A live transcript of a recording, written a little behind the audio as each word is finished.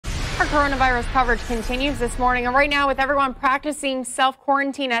Our coronavirus coverage continues this morning, and right now, with everyone practicing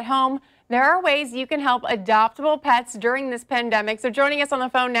self-quarantine at home, there are ways you can help adoptable pets during this pandemic. So joining us on the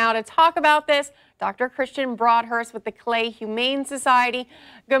phone now to talk about this, Dr. Christian Broadhurst with the Clay Humane Society.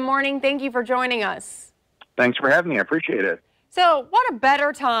 Good morning. Thank you for joining us. Thanks for having me. I appreciate it. So what a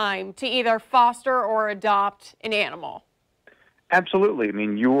better time to either foster or adopt an animal? Absolutely. I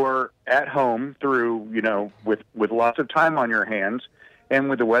mean, you're at home through, with lots of time on your hands. And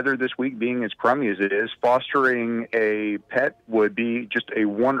with the weather this week being as crummy as it is, fostering a pet would be just a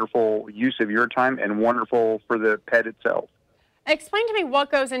wonderful use of your time and wonderful for the pet itself. Explain to me what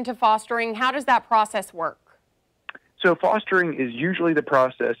goes into fostering. How does that process work? So fostering is usually the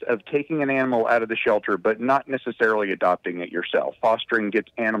process of taking an animal out of the shelter, but not necessarily adopting it yourself. Fostering gets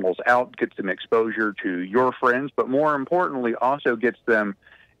animals out, gets them exposure to your friends, but more importantly, also gets them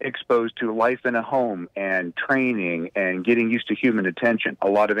exposed to life in a home and training and getting used to human attention. A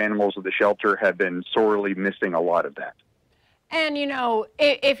lot of animals at the shelter have been sorely missing a lot of that. And,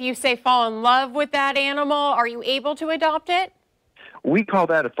 if you say fall in love with that animal, are you able to adopt it? We call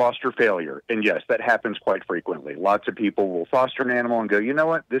that a foster failure. And yes, that happens quite frequently. Lots of people will foster an animal and go, you know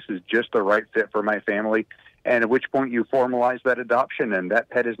what, this is just the right fit for my family. And at which point you formalize that adoption and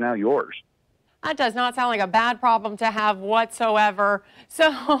that pet is now yours. That does not sound like a bad problem to have whatsoever.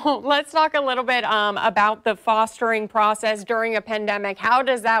 So let's talk a little bit about the fostering process during a pandemic. How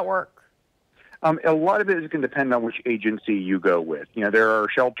does that work? A lot of it is going to depend on which agency you go with. There are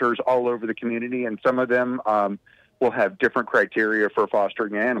shelters all over the community, and some of them will have different criteria for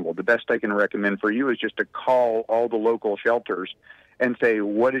fostering an animal. The best I can recommend for you is just to call all the local shelters and say,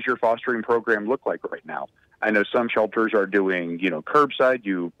 what does your fostering program look like right now? I know some shelters are doing, curbside.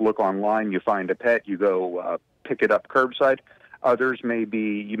 You look online, you find a pet, you go pick it up curbside. Others you may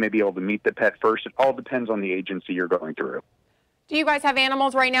be able to meet the pet first. It all depends on the agency you're going through. Do you guys have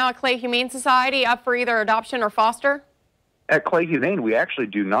animals right now at Clay Humane Society up for either adoption or foster? At Clay Humane, we actually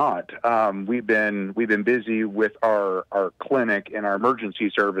do not. We've been busy with our clinic and our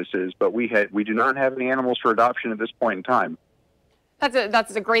emergency services, but we do not have any animals for adoption at this point in time.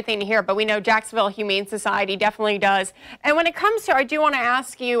 That's a great thing to hear, but we know Jacksonville Humane Society definitely does. And when it comes to, I do want to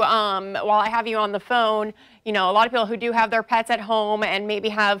ask you, while I have you on the phone, a lot of people who do have their pets at home and maybe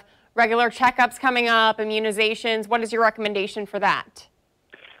have regular checkups coming up, immunizations, what is your recommendation for that?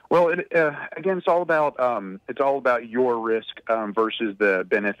 Well, again, it's all about your risk versus the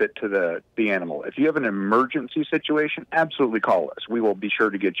benefit to the animal. If you have an emergency situation, absolutely call us. We will be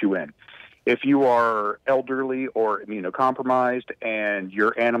sure to get you in. If you are elderly or immunocompromised and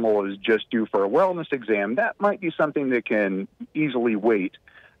your animal is just due for a wellness exam, that might be something that can easily wait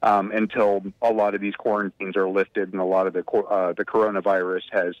until a lot of these quarantines are lifted and a lot of the coronavirus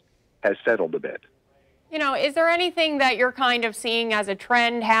has settled a bit. Is there anything that you're kind of seeing as a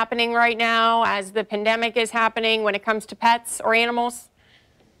trend happening right now as the pandemic is happening when it comes to pets or animals?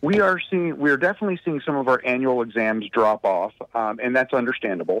 We are definitely seeing some of our annual exams drop off, and that's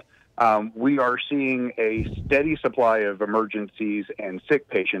understandable. We are seeing a steady supply of emergencies and sick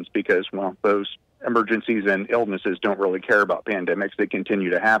patients because, well, those emergencies and illnesses don't really care about pandemics. They continue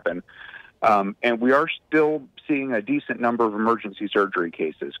to happen. And we are still seeing a decent number of emergency surgery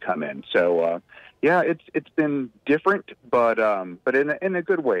cases come in. So, yeah, it's been different, but in a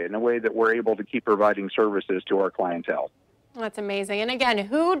good way, in a way that we're able to keep providing services to our clientele. That's amazing. And again,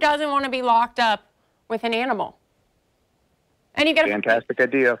 who doesn't want to be locked up with an animal? And you get fantastic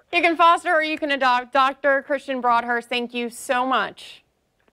idea. You can foster or you can adopt. Dr. Christian Broadhurst, thank you so much.